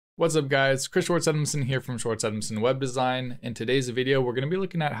What's up guys, Chris Schwartz-Edmisten here from Schwartz-Edmisten Web Design. In today's video, we're going to be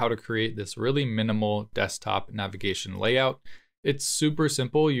looking at how to create this really minimal desktop navigation layout. It's super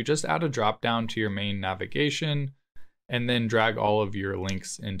simple. You just add a drop down to your main navigation and then drag all of your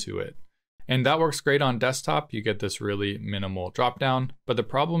links into it. And that works great on desktop. You get this really minimal drop down, but the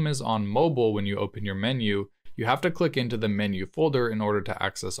problem is on mobile, when you open your menu, you have to click into the menu folder in order to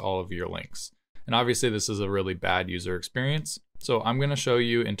access all of your links. And obviously this is a really bad user experience. So I'm going to show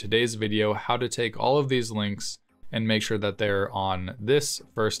you in today's video how to take all of these links and make sure that they're on this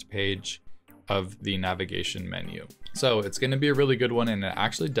first page of the navigation menu. So it's going to be a really good one, and it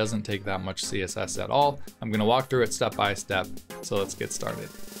actually doesn't take that much CSS at all. I'm going to walk through it step by step. So let's get started.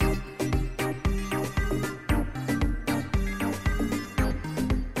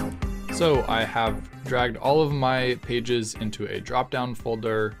 So I have dragged all of my pages into a drop-down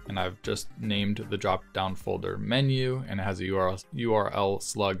folder, and I've just named the drop-down folder menu, and it has a URL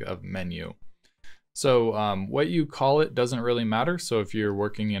slug of menu. So what you call it doesn't really matter. So if you're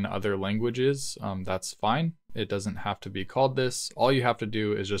working in other languages, that's fine. It doesn't have to be called this. All you have to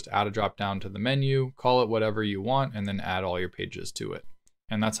do is just add a drop-down to the menu, call it whatever you want, and then add all your pages to it.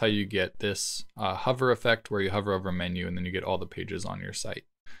 And that's how you get this hover effect where you hover over a menu and then you get all the pages on your site.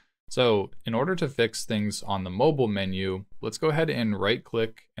 So in order to fix things on the mobile menu, let's go ahead and right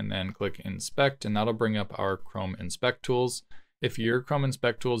click and then click inspect, and that'll bring up our Chrome inspect tools. If your Chrome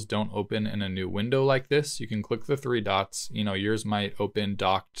inspect tools don't open in a new window like this, you can click the three dots. You know, yours might open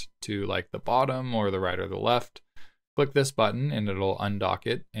docked to like the bottom or the right or the left. Click this button and it'll undock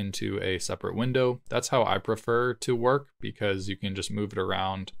it into a separate window. That's how I prefer to work because you can just move it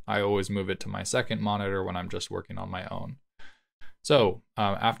around. I always move it to my second monitor when I'm just working on my own. So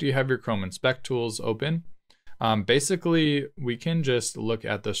after you have your Chrome inspect tools open, basically we can just look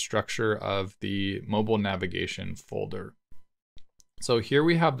at the structure of the mobile navigation folder. So here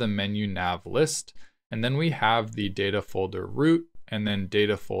we have the menu nav list, and then we have the data folder root and then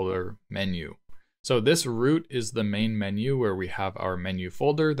data folder menu. So this root is the main menu where we have our menu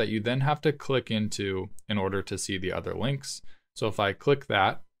folder that you then have to click into in order to see the other links. So if I click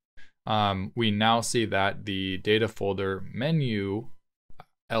that, we now see that the data folder menu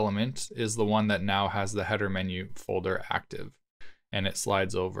element is the one that now has the header menu folder active, and it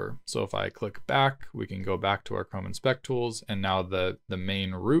slides over. So if I click back, we can go back to our Chrome inspect tools, and now the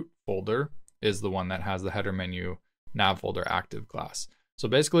main root folder is the one that has the header menu nav folder active class. So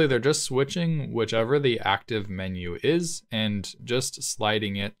basically they're just switching whichever the active menu is and just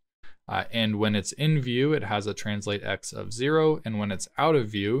sliding it. And when it's in view, it has a translate X of 0. And when it's out of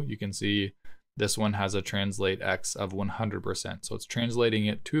view, you can see this one has a translate X of 100%. So it's translating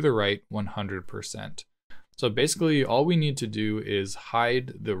it to the right 100%. So basically all we need to do is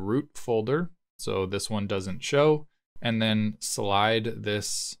hide the root folder, so this one doesn't show, and then slide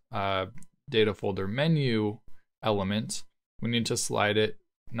this data folder menu element. We need to slide it,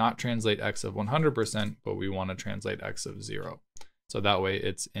 not translate X of 100%, but we want to translate X of 0. So that way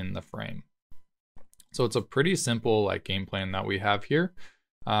it's in the frame. So it's a pretty simple game plan that we have here.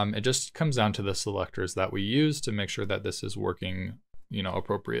 It just comes down to the selectors that we use to make sure that this is working,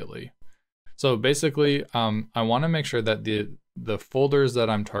 appropriately. So basically, I want to make sure that the folders that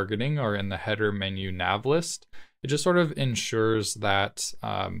I'm targeting are in the header menu nav list. It just sort of ensures that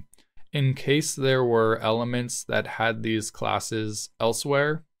in case there were elements that had these classes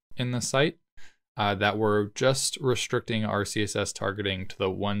elsewhere in the site, that we're just restricting our CSS targeting to the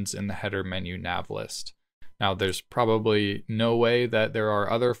ones in the header menu nav list. Now there's probably no way that there are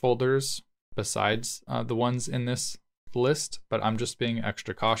other folders besides the ones in this list, but I'm just being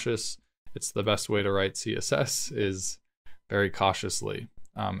extra cautious. It's the best way to write CSS is very cautiously,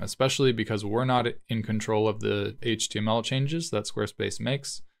 especially because we're not in control of the HTML changes that Squarespace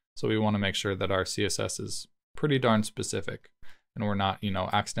makes. So we want to make sure that our CSS is pretty darn specific and we're not,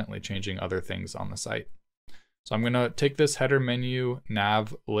 accidentally changing other things on the site. So I'm going to take this header menu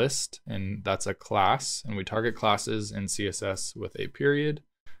nav list, and that's a class, and we target classes in CSS with a period.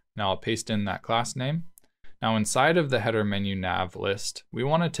 Now I'll paste in that class name. Now inside of the header menu nav list, we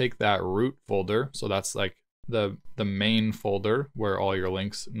want to take that root folder. So that's like the main folder where all your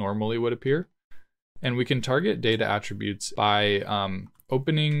links normally would appear. And we can target data attributes by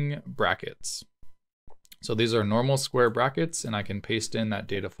opening brackets. So these are normal square brackets, and I can paste in that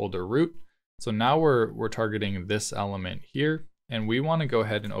data folder root. So now we're targeting this element here, and we want to go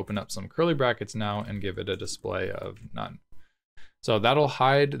ahead and open up some curly brackets now and give it a display of none. So that'll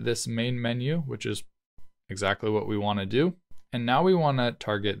hide this main menu, which is exactly what we want to do. And now we want to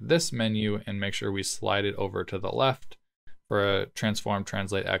target this menu and make sure we slide it over to the left for a transform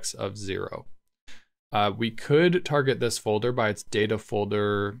translate X of 0. We could target this folder by its data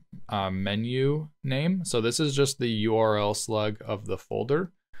folder menu name. So this is just the URL slug of the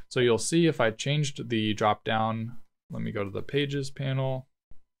folder. So you'll see if I changed the dropdown, let me go to the pages panel.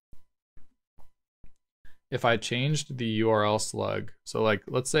 If I changed the URL slug, so like,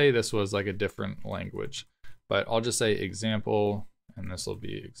 let's say this was like a different language, but I'll just say example, and this will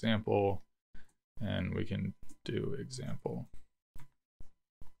be example, and we can do example.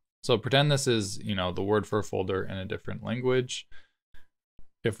 So pretend this is, you know, the word for a folder in a different language.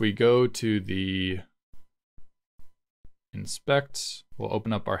 If we go to the inspect, we'll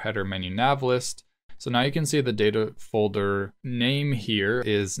open up our header menu nav list. So now you can see the data folder name here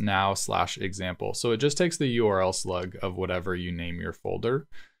is now /example. So it just takes the URL slug of whatever you name your folder.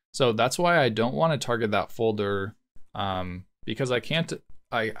 So that's why I don't want to target that folder because I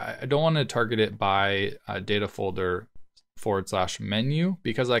don't want to target it by data folder /menu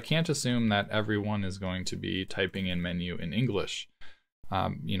because I can't assume that everyone is going to be typing in menu in English.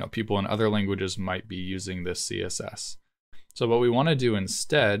 You know, people in other languages might be using this CSS. So what we want to do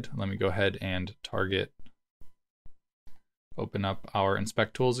instead, let me go ahead and target, open up our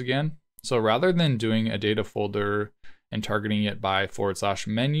inspect tools again. So rather than doing a data folder and targeting it by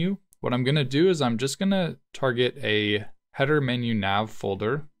 /menu, what I'm going to do is I'm just going to target a header menu nav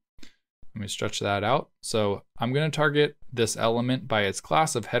folder. Let me stretch that out. So I'm going to target this element by its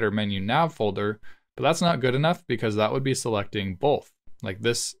class of header menu nav folder, but that's not good enough because that would be selecting both. Like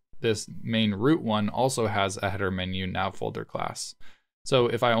this main root one also has a header menu nav folder class. So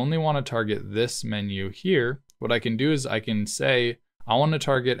if I only want to target this menu here, what I can do is I can say, I want to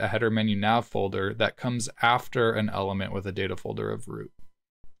target a header menu nav folder that comes after an element with a data folder of root.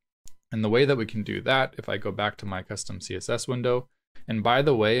 And the way that we can do that, if I go back to my custom CSS window, and by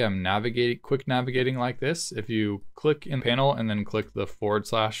the way, I'm quick navigating like this. If you click in panel and then click the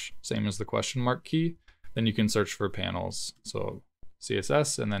 /, same as the question mark key, then you can search for panels. So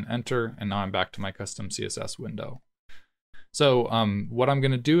CSS and then enter, and now I'm back to my custom CSS window. So what I'm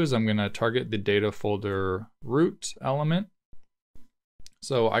going to do is I'm going to target the data folder root element.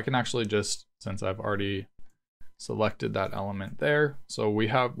 So I can actually just, since I've already selected that element there, so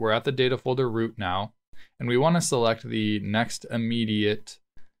we're at the data folder root now, and we want to select the next immediate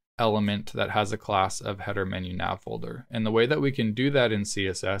element that has a class of header menu nav folder. And the way that we can do that in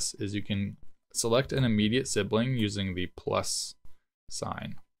CSS is you can select an immediate sibling using the plus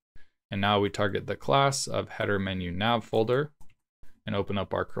sign. And now we target the class of header menu nav folder and open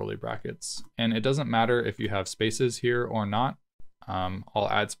up our curly brackets. And it doesn't matter if you have spaces here or not. I'll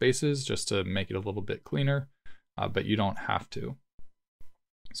add spaces just to make it a little bit cleaner, but you don't have to.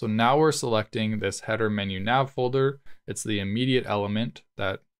 So now we're selecting this header menu nav folder. It's the immediate element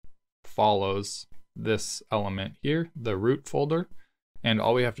that follows this element here, the root folder. And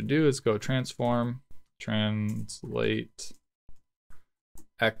all we have to do is go transform, translate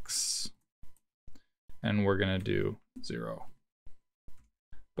X, and we're gonna do 0.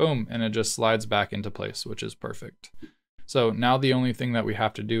 Boom, and it just slides back into place, which is perfect. So now the only thing that we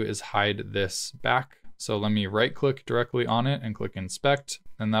have to do is hide this back. So let me right click directly on it and click inspect,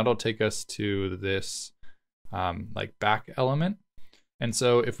 and that'll take us to this like back element. And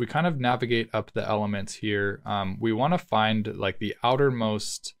so if we kind of navigate up the elements here, we want to find like the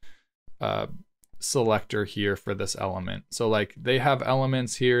outermost selector here for this element. So like they have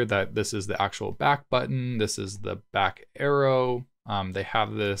elements here that this is the actual back button, this is the back arrow. They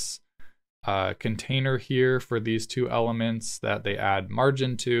have this container here for these two elements that they add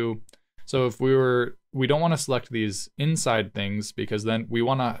margin to. So if we don't want to select these inside things because then we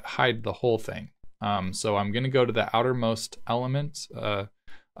want to hide the whole thing. So I'm going to go to the outermost element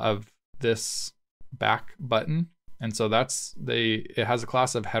of this back button. And so it has a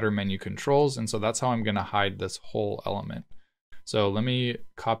class of header menu controls. And so that's how I'm going to hide this whole element. So let me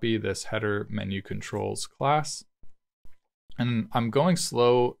copy this header menu controls class. And I'm going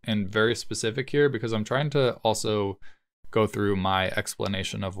slow and very specific here because I'm trying to also go through my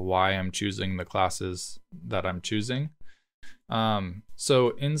explanation of why I'm choosing the classes that I'm choosing.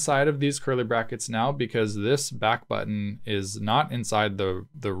 So inside of these curly brackets now, because this back button is not inside the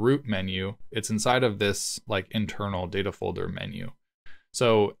root menu, it's inside of this like internal data folder menu.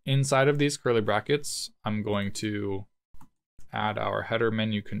 So inside of these curly brackets, I'm going to add our header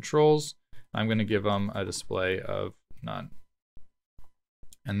menu controls. I'm going to give them a display of none.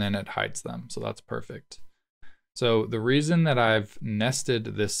 And then it hides them. So that's perfect. So the reason that I've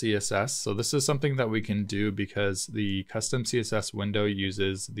nested this CSS, so this is something that we can do because the custom CSS window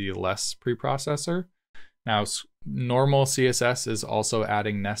uses the less preprocessor. Now, normal CSS is also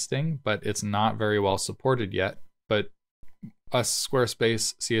adding nesting, but it's not very well supported yet. But us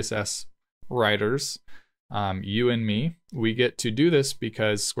Squarespace CSS writers, you and me, we get to do this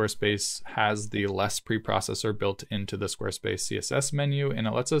because Squarespace has the less preprocessor built into the Squarespace CSS menu, and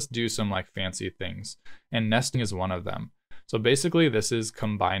it lets us do some like fancy things, and nesting is one of them. So basically this is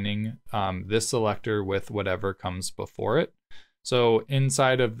combining this selector with whatever comes before it. So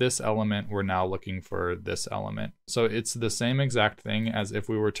inside of this element, we're now looking for this element. So it's the same exact thing as if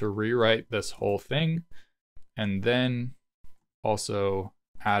we were to rewrite this whole thing and then also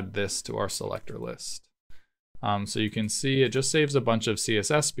add this to our selector list. So you can see it just saves a bunch of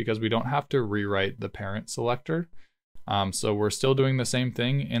CSS because we don't have to rewrite the parent selector. So we're still doing the same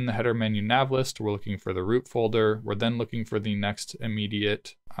thing in the header menu nav list. We're looking for the root folder. We're then looking for the next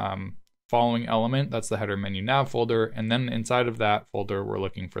immediate following element. That's the header menu nav folder. And then inside of that folder, we're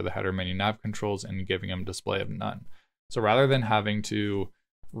looking for the header menu nav controls and giving them display of none. So rather than having to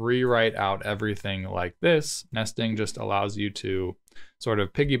rewrite out everything like this, nesting just allows you to sort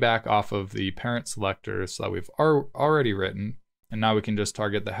of piggyback off of the parent selectors that we've already written. And now we can just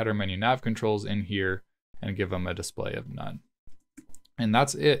target the header menu nav controls in here and give them a display of none. And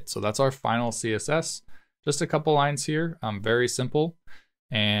that's it. So that's our final CSS. Just a couple lines here, very simple.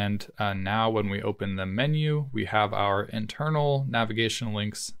 And now when we open the menu, we have our internal navigation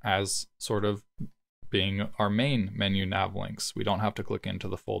links as sort of being our main menu nav links. We don't have to click into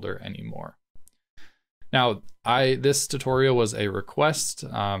the folder anymore. Now, this tutorial was a request.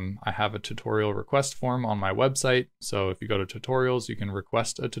 I have a tutorial request form on my website. So if you go to tutorials, you can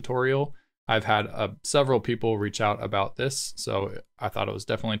request a tutorial. I've had several people reach out about this, so I thought it was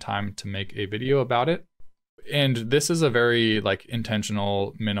definitely time to make a video about it. And this is a very like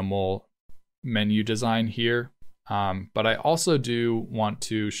intentional, minimal menu design here. But I also do want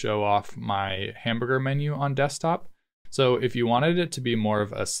to show off my hamburger menu on desktop. So if you wanted it to be more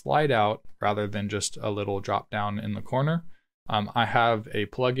of a slide out rather than just a little drop down in the corner, I have a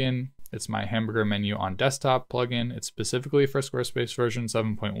plugin. It's my hamburger menu on desktop plugin. It's specifically for Squarespace version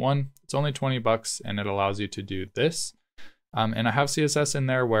 7.1. It's only 20 bucks and it allows you to do this. And I have CSS in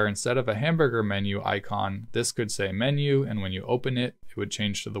there where instead of a hamburger menu icon, this could say menu. And when you open it, it would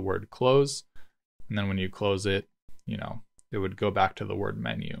change to the word close. And then when you close it, you know, it would go back to the word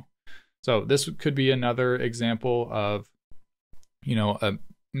menu. So this could be another example of, you know, a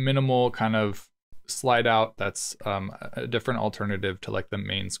minimal kind of slide out that's a different alternative to like the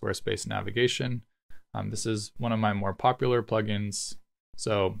main Squarespace navigation. This is one of my more popular plugins,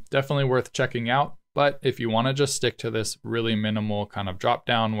 so definitely worth checking out. But if you want to just stick to this really minimal kind of drop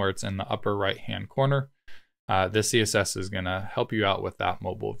down where it's in the upper right hand corner, this CSS is going to help you out with that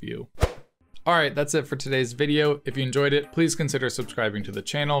mobile view. All right, that's it for today's video. If you enjoyed it, please consider subscribing to the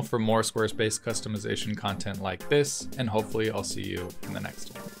channel for more Squarespace customization content like this, and hopefully I'll see you in the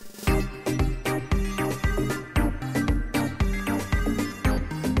next one.